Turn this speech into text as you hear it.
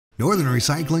Northern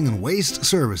Recycling and Waste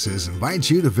Services invites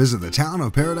you to visit the Town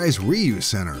of Paradise Reuse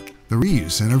Center. The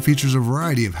Reuse Center features a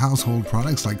variety of household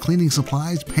products like cleaning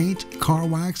supplies, paint, car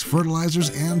wax, fertilizers,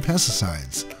 and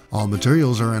pesticides. All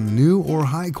materials are in new or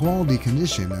high-quality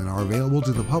condition and are available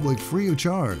to the public free of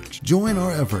charge. Join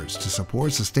our efforts to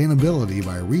support sustainability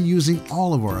by reusing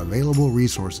all of our available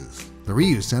resources. The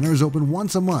Reuse Center is open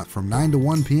once a month from 9 to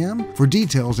 1 p.m. For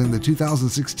details in the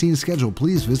 2016 schedule,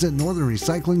 please visit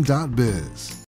northernrecycling.biz.